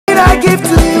I give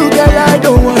to you, girl, I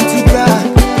don't want it back.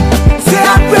 Say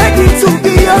I'm ready to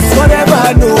be yours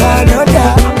forever, no another.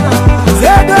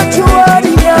 Say don't you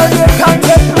worry, girl, you can't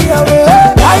take me away.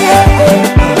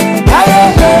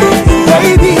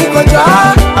 Baby,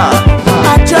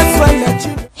 I just want to let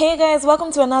you. Hey guys,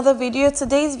 welcome to another video.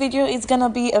 Today's video is gonna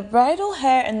be a bridal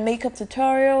hair and makeup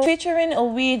tutorial featuring a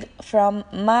wig from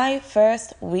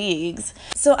Myfirstwigs.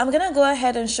 So I'm gonna go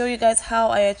ahead and show you guys how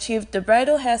I achieved the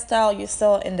bridal hairstyle you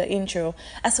saw in the intro,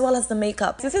 as well as the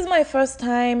makeup. This is my first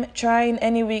time trying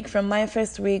any wig from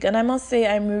Myfirstwig, and I must say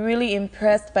I'm really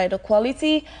impressed by the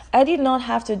quality. I did not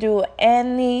have to do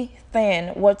anything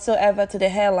whatsoever to the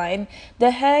hairline.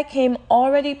 The hair came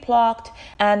already plucked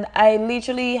and I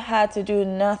literally had to do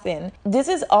nothing. This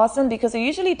is awesome because it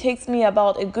usually takes me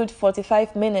about a good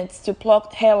 45 minutes to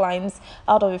pluck hairlines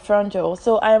out of a frontal.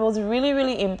 So I was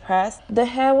really impressed. The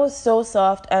hair was so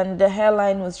soft and the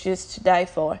hairline was just to die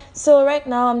for. So right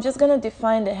now I'm just gonna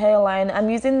define the hairline. I'm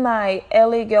using my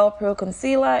LA Girl Pro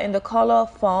concealer in the color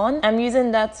Fawn. I'm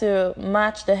using that to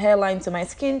match the hairline to my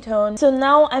skin tone. So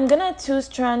now I'm gonna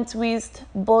two-strand twist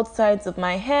both sides of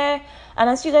my hair, and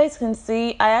as you guys can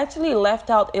see, I actually left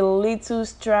out a little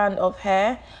strand of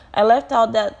hair. I left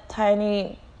out that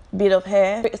tiny bit of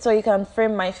hair so you can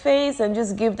frame my face and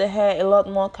just give the hair a lot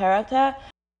more character.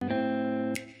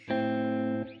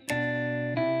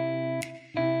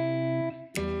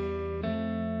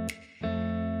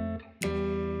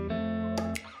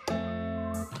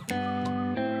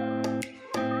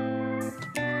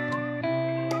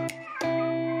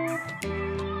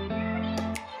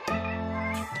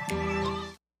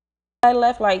 I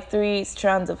left like 3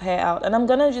 strands of hair out, and I'm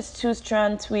gonna just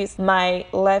two-strand twist my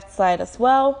left side as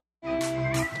well.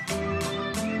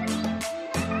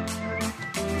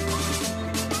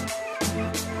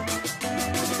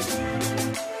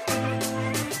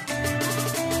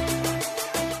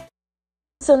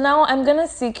 So now I'm gonna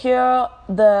secure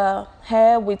the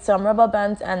hair with some rubber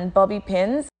bands and bobby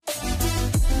pins.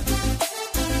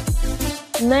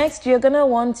 Next, you're gonna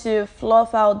want to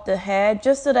fluff out the hair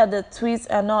just so that the twists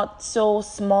are not so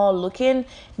small looking.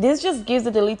 This just gives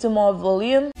it a little more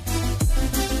volume.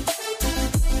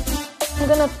 I'm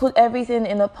gonna put everything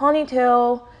in a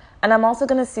ponytail, and I'm also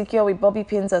gonna secure with bobby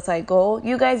pins as I go.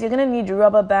 You guys, you're gonna need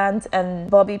rubber bands and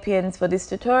bobby pins for this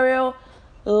tutorial,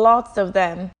 lots of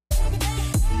them.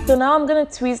 So now I'm gonna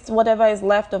twist whatever is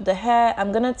left of the hair.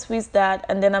 I'm gonna twist that,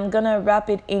 and then I'm gonna wrap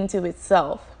it into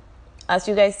itself. As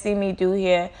you guys see me do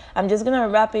here, I'm just gonna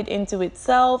wrap it into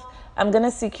itself. I'm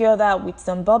gonna secure that with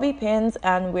some bobby pins,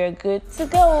 and we're good to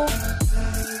go.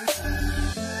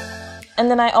 And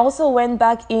then I also went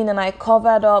back in and I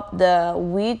covered up the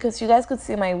wig, because you guys could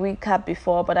see my wig cap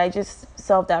before, but I just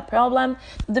solved that problem.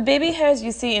 The baby hairs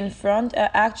you see in front are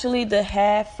actually the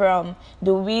hair from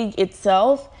the wig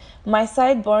itself. My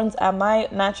sideburns are my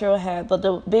natural hair, but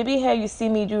the baby hair you see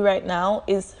me do right now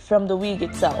is from the wig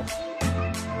itself.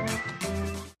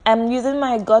 I'm using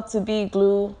my got-to-be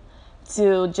glue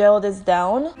to gel this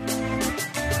down.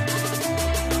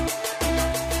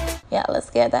 Yeah, let's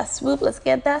get that swoop. Let's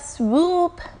get that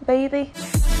swoop, baby.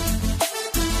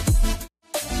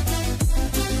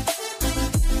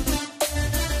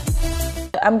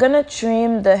 I'm gonna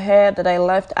trim the hair that I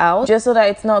left out just so that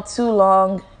it's not too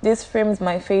long. This frames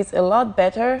my face a lot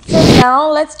better. So now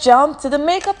let's jump to the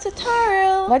makeup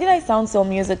tutorial. Why did I sound so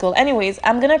musical? Anyways,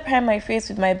 I'm gonna prime my face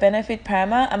with my Benefit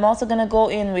primer. I'm also gonna go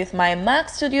in with my MAC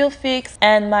Studio Fix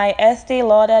and my Estee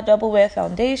Lauder Double Wear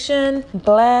Foundation.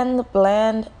 Blend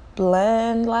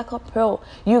like a pro.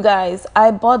 You guys, I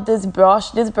bought this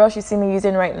brush. This brush you see me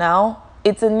using right now,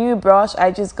 it's a new brush I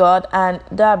just got, and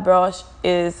that brush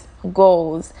is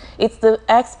goals. It's the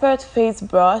Expert Face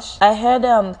Brush. I heard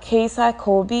Kesa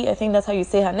Kobe, I think that's how you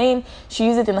say her name, she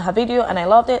used it in her video and I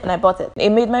loved it and I bought it. It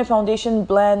made my foundation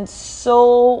blend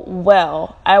so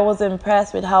well. I was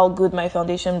impressed with how good my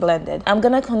foundation blended. I'm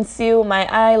gonna conceal my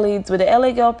eyelids with the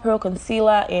LA Girl Pro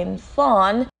concealer in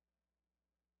Fawn.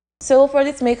 So for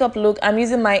this makeup look, I'm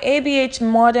using my ABH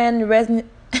Modern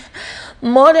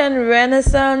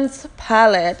Renaissance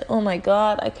palette. Oh my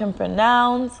god, I can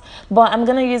pronounce. But I'm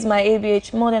gonna use my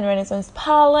ABH Modern Renaissance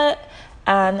palette,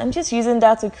 and I'm just using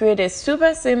that to create a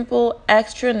super simple,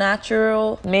 extra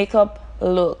natural makeup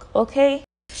look. Okay,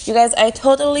 you guys, I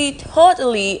totally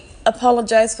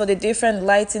apologize for the different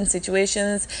lighting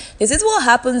situations. This is what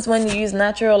happens when you use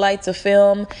natural light to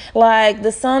film. Like,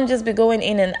 the sun just be going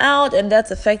in and out, and that's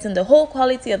affecting the whole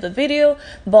quality of the video.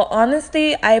 But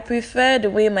honestly, I prefer the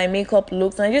way my makeup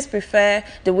looks, and I just prefer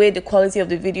the way the quality of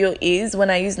the video is when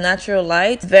I use natural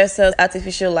light versus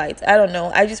artificial light. I don't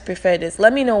know, I just prefer this.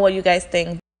 Let me know what you guys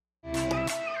think.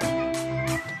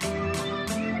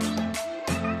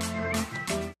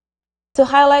 To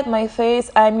highlight my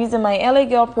face, I'm using my LA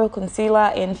Girl Pro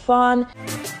Concealer in Fun.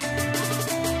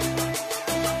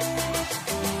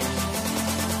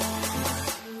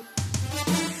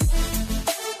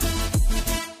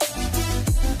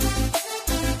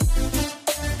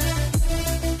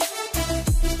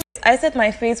 I set my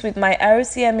face with my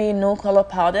RCMA No Color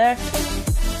Powder.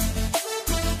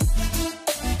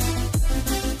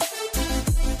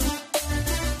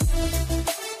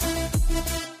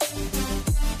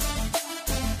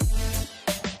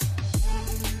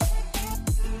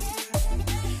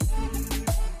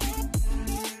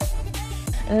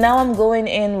 Now I'm going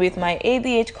in with my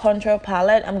ABH contour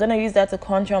palette. I'm gonna use that to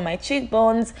contour my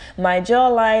cheekbones, my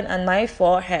jawline, and my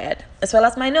forehead, as well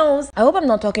as my nose. I hope I'm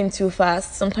not talking too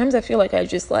fast. Sometimes I feel like I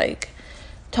just like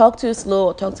talk too slow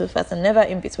or talk too fast and never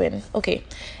in between. Okay,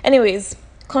 anyways,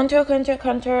 contour, contour,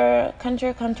 contour,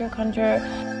 contour, contour,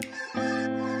 contour.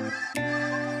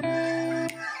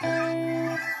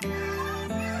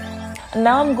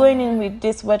 Now I'm going in with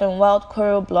this Wet n Wild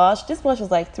Coral blush. This blush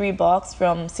is like $3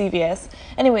 from CVS.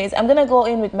 Anyways, I'm gonna go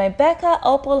in with my Becca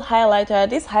Opal highlighter.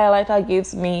 This highlighter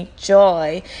gives me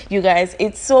joy, you guys.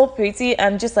 It's so pretty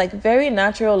and just like very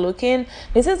natural looking.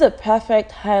 This is a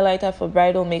perfect highlighter for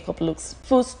bridal makeup looks.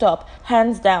 Full stop,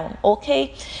 hands down.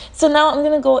 Okay, so now I'm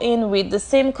gonna go in with the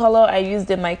same color I used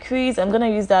in my crease. I'm gonna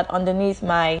use that underneath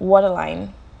my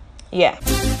waterline. Yeah.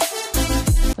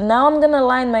 Now I'm gonna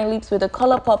line my lips with a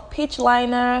ColourPop Peach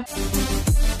Liner.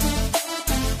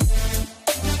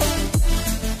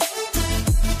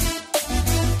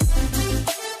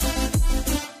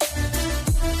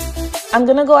 I'm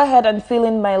gonna go ahead and fill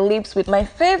in my lips with my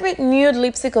favorite nude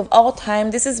lipstick of all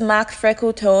time. This is MAC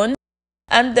Freckle Tone.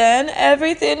 And then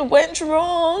everything went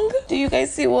wrong. Do you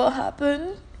guys see what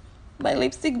happened? My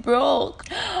lipstick broke.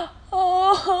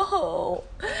 Oh,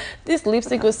 this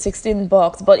lipstick was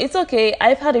 $16, but it's okay.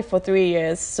 I've had it for 3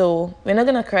 years, so we're not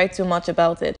gonna cry too much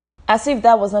about it. As if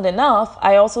that was not enough,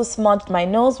 I also smudged my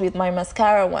nose with my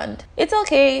mascara wand. It's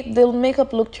okay, the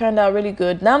makeup look turned out really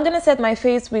good. Now I'm gonna set my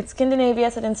face with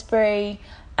Scandinavia setting spray,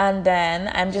 and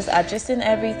then I'm just adjusting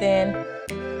everything.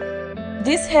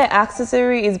 This hair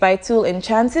accessory is by Tool and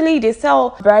Chantilly. They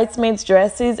sell bridesmaids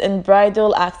dresses and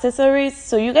bridal accessories,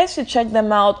 so you guys should check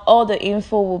them out. All the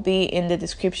info will be in the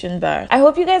description bar. I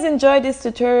hope you guys enjoyed this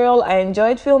tutorial. I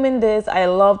enjoyed filming this. I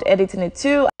loved editing it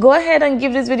too. Go ahead and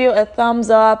give this video a thumbs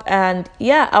up, and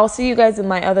yeah, I'll see you guys in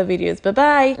my other videos. Bye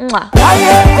bye. Mwah.